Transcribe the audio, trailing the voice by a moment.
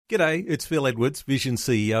G'day, it's Phil Edwards, Vision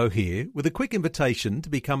CEO here, with a quick invitation to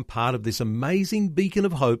become part of this amazing beacon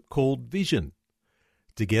of hope called Vision.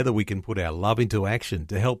 Together we can put our love into action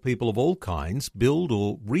to help people of all kinds build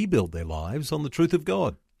or rebuild their lives on the truth of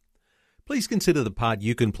God. Please consider the part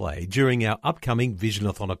you can play during our upcoming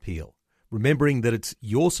Visionathon appeal, remembering that it's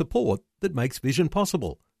your support that makes Vision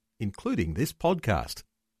possible, including this podcast.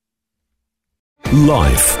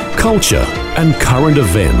 Life, culture, and current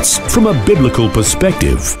events from a biblical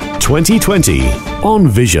perspective. 2020 on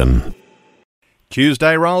Vision.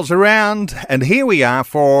 Tuesday rolls around, and here we are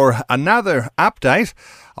for another update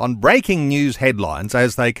on breaking news headlines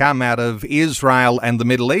as they come out of Israel and the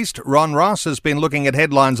Middle East. Ron Ross has been looking at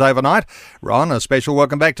headlines overnight. Ron, a special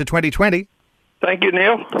welcome back to 2020. Thank you,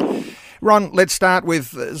 Neil. Ron, let's start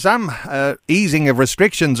with some easing of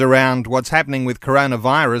restrictions around what's happening with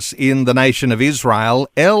coronavirus in the nation of Israel.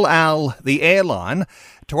 El Al, the airline,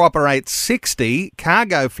 to operate 60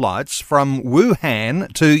 cargo flights from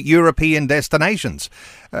Wuhan to European destinations.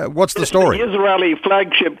 What's the story? The Israeli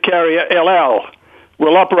flagship carrier El Al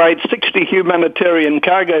will operate 60 humanitarian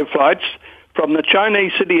cargo flights from the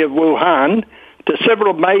Chinese city of Wuhan to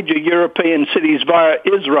several major European cities via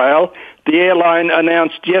Israel, the airline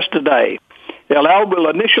announced yesterday. El Al will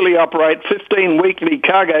initially operate 15 weekly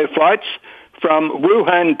cargo flights from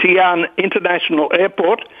Wuhan Tian International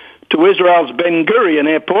Airport to Israel's Ben Gurion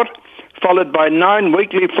Airport, followed by 9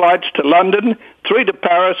 weekly flights to London, 3 to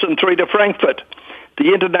Paris and 3 to Frankfurt.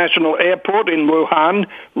 The international airport in Wuhan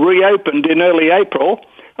reopened in early April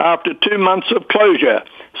after 2 months of closure,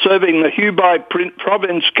 serving the Hubei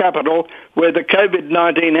province capital where the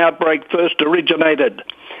COVID-19 outbreak first originated.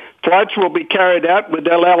 Flights will be carried out with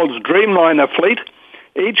El Al's Dreamliner fleet,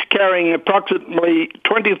 each carrying approximately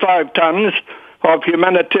 25 tons of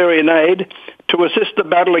humanitarian aid to assist the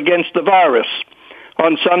battle against the virus.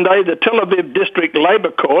 On Sunday, the Tel Aviv District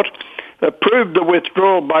Labour Court approved the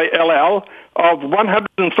withdrawal by El Al of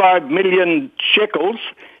 105 million shekels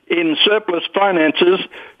in surplus finances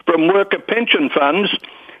from worker pension funds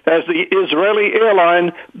as the Israeli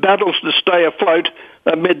airline battles to stay afloat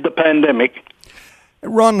amid the pandemic.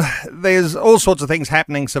 Ron, there's all sorts of things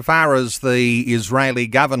happening so far as the Israeli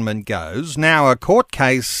government goes. Now, a court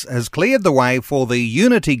case has cleared the way for the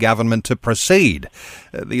unity government to proceed.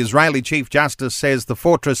 The Israeli Chief Justice says the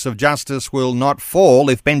fortress of justice will not fall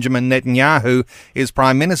if Benjamin Netanyahu is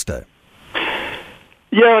Prime Minister.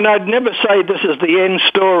 Yeah, and I'd never say this is the end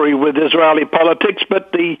story with Israeli politics,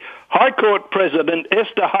 but the High Court President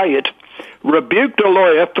Esther Hayat rebuked a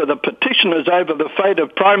lawyer for the petitioners over the fate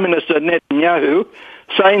of Prime Minister Netanyahu,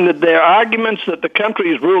 saying that their arguments that the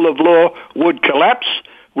country's rule of law would collapse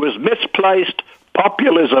was misplaced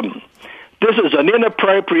populism. This is an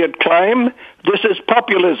inappropriate claim. This is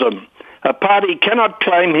populism. A party cannot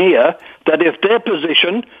claim here that if their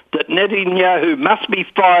position that Netanyahu must be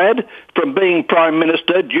fired from being Prime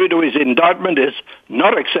Minister due to his indictment is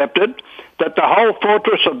not accepted, that the whole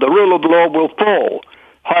fortress of the rule of law will fall,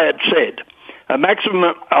 Hayat said. A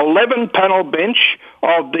maximum 11-panel bench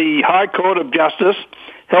of the High Court of Justice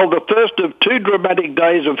held the first of 2 dramatic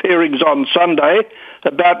days of hearings on Sunday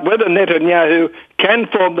about whether Netanyahu can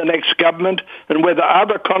form the next government and whether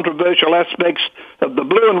other controversial aspects of the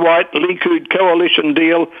blue and white Likud coalition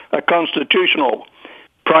deal are constitutional.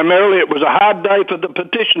 Primarily, it was a hard day for the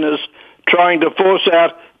petitioners trying to force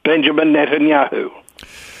out Benjamin Netanyahu.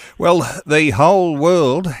 Well, the whole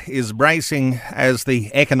world is bracing as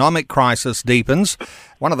the economic crisis deepens.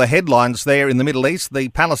 One of the headlines there in the Middle East, the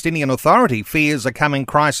Palestinian Authority fears a coming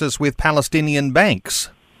crisis with Palestinian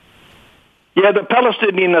banks. Yeah, the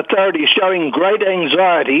Palestinian Authority is showing great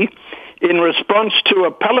anxiety in response to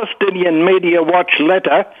a Palestinian Media Watch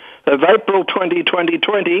letter of April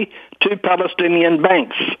 2020 to Palestinian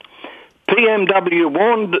banks. PMW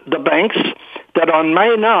warned the banks that on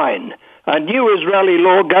May 9, a new Israeli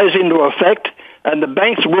law goes into effect and the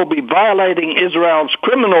banks will be violating Israel's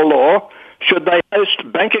criminal law should they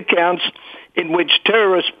host bank accounts in which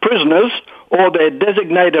terrorist prisoners or their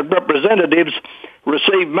designated representatives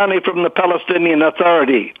receive money from the Palestinian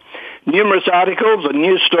Authority. Numerous articles and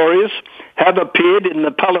news stories have appeared in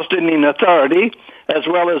the Palestinian Authority as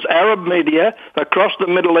well as Arab media across the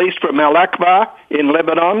Middle East from Al Akbar in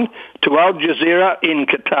Lebanon to Al Jazeera in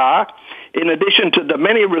Qatar, in addition to the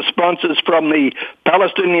many responses from the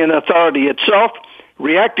Palestinian Authority itself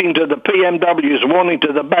reacting to the PMW's warning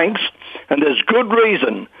to the banks, and there's good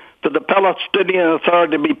reason for the Palestinian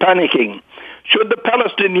Authority to be panicking. Should the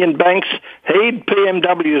Palestinian banks heed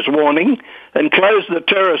PMW's warning and close the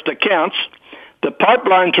terrorist accounts, the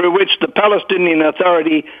pipeline through which the Palestinian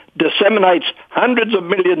Authority disseminates hundreds of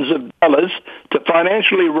millions of dollars to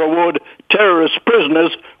financially reward terrorist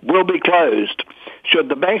prisoners will be closed. Should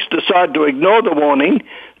the banks decide to ignore the warning,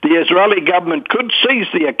 the Israeli government could seize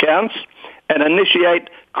the accounts and initiate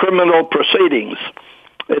criminal proceedings.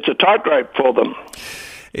 It's a tightrope for them.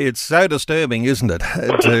 It's so disturbing, isn't it,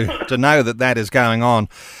 to know that is going on.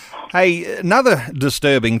 Hey, another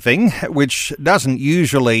disturbing thing, which doesn't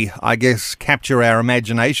usually, I guess, capture our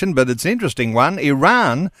imagination, but it's an interesting one.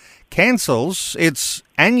 Iran cancels its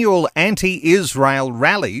annual anti-Israel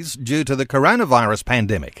rallies due to the coronavirus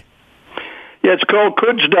pandemic. Yeah, it's called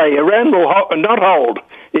Quds Day. Iran will not hold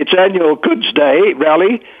its annual Quds Day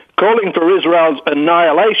rally, calling for Israel's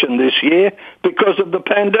annihilation this year because of the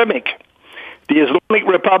pandemic. The Islamic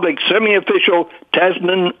Republic's semi-official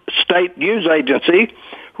Tasnim state news agency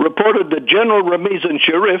reported that General Ramizan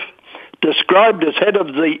Sharif, described as head of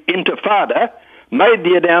the Intifada, made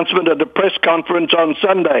the announcement at a press conference on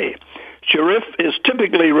Sunday. Sharif is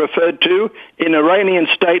typically referred to in Iranian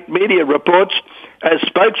state media reports as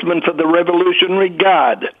spokesman for the Revolutionary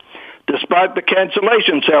Guard. Despite the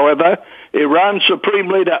cancellations, however, Iran's Supreme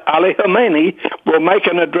Leader Ali Khamenei will make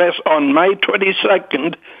an address on May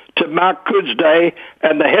 22nd to mark Quds Day,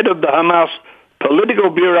 and the head of the Hamas political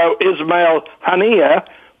bureau, Ismail Haniyeh,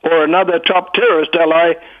 or another top terrorist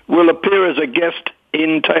ally, will appear as a guest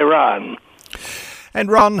in Tehran.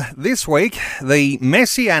 And Ron, this week, the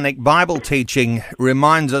Messianic Bible teaching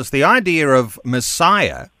reminds us the idea of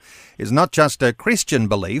Messiah is not just a Christian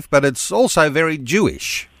belief, but it's also very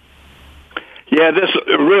Jewish. Yeah, this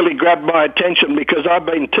really grabbed my attention because I've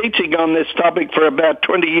been teaching on this topic for about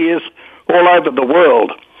 20 years all over the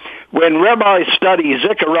world. When rabbis study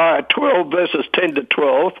Zechariah 12 verses 10 to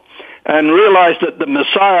 12 and realized that the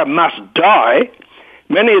Messiah must die,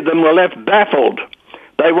 many of them were left baffled.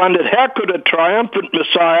 They wondered, how could a triumphant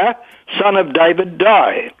Messiah, son of David,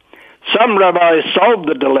 die? Some rabbis solved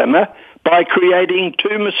the dilemma by creating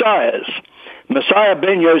two Messiahs. Messiah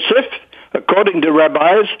ben Yosef, according to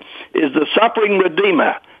rabbis, is the suffering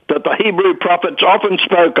Redeemer that the Hebrew prophets often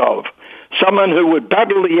spoke of, someone who would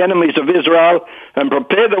battle the enemies of Israel and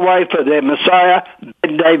prepare the way for their Messiah,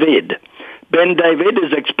 Ben David. Ben David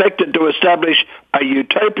is expected to establish a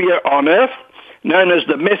utopia on earth known as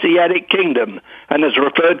the Messianic Kingdom, and is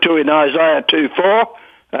referred to in Isaiah 2:4,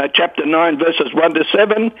 chapter 9 verses 1 to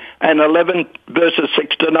 7, and 11 verses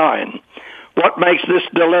 6 to 9. What makes this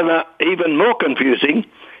dilemma even more confusing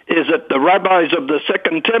is that the rabbis of the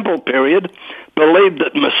Second Temple period believed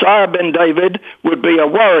that Messiah ben David would be a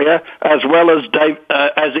warrior as well as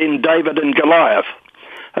in David and Goliath.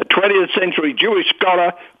 A 20th century Jewish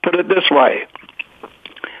scholar put it this way: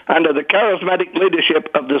 under the charismatic leadership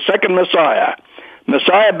of the second Messiah,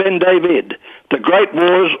 Messiah ben David, the great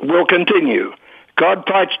wars will continue. God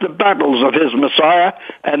fights the battles of his Messiah,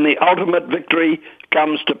 and the ultimate victory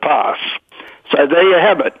comes to pass. So there you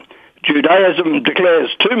have it. Judaism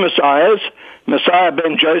declares two Messiahs, Messiah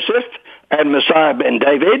ben Joseph and Messiah ben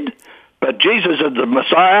David, but Jesus is the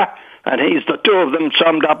Messiah, and he's the two of them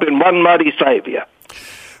summed up in one mighty Saviour.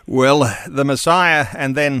 Well, the Messiah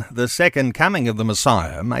and then the second coming of the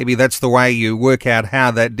Messiah, maybe that's the way you work out how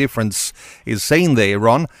that difference is seen there,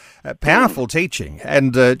 Ron. Powerful teaching.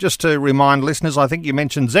 And just to remind listeners, I think you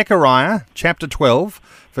mentioned Zechariah chapter 12,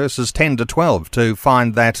 verses 10 to 12, to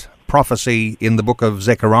find that prophecy in the book of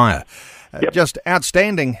Zechariah. Yep. Just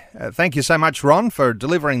outstanding. Thank you so much, Ron, for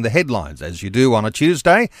delivering the headlines as you do on a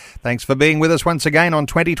Tuesday. Thanks for being with us once again on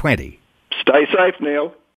 2020. Stay safe,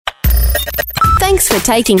 Neil. Thanks for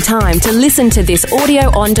taking time to listen to this audio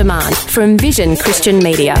on demand from Vision Christian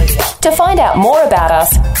Media. To find out more about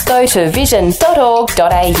us, go to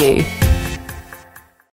vision.org.au.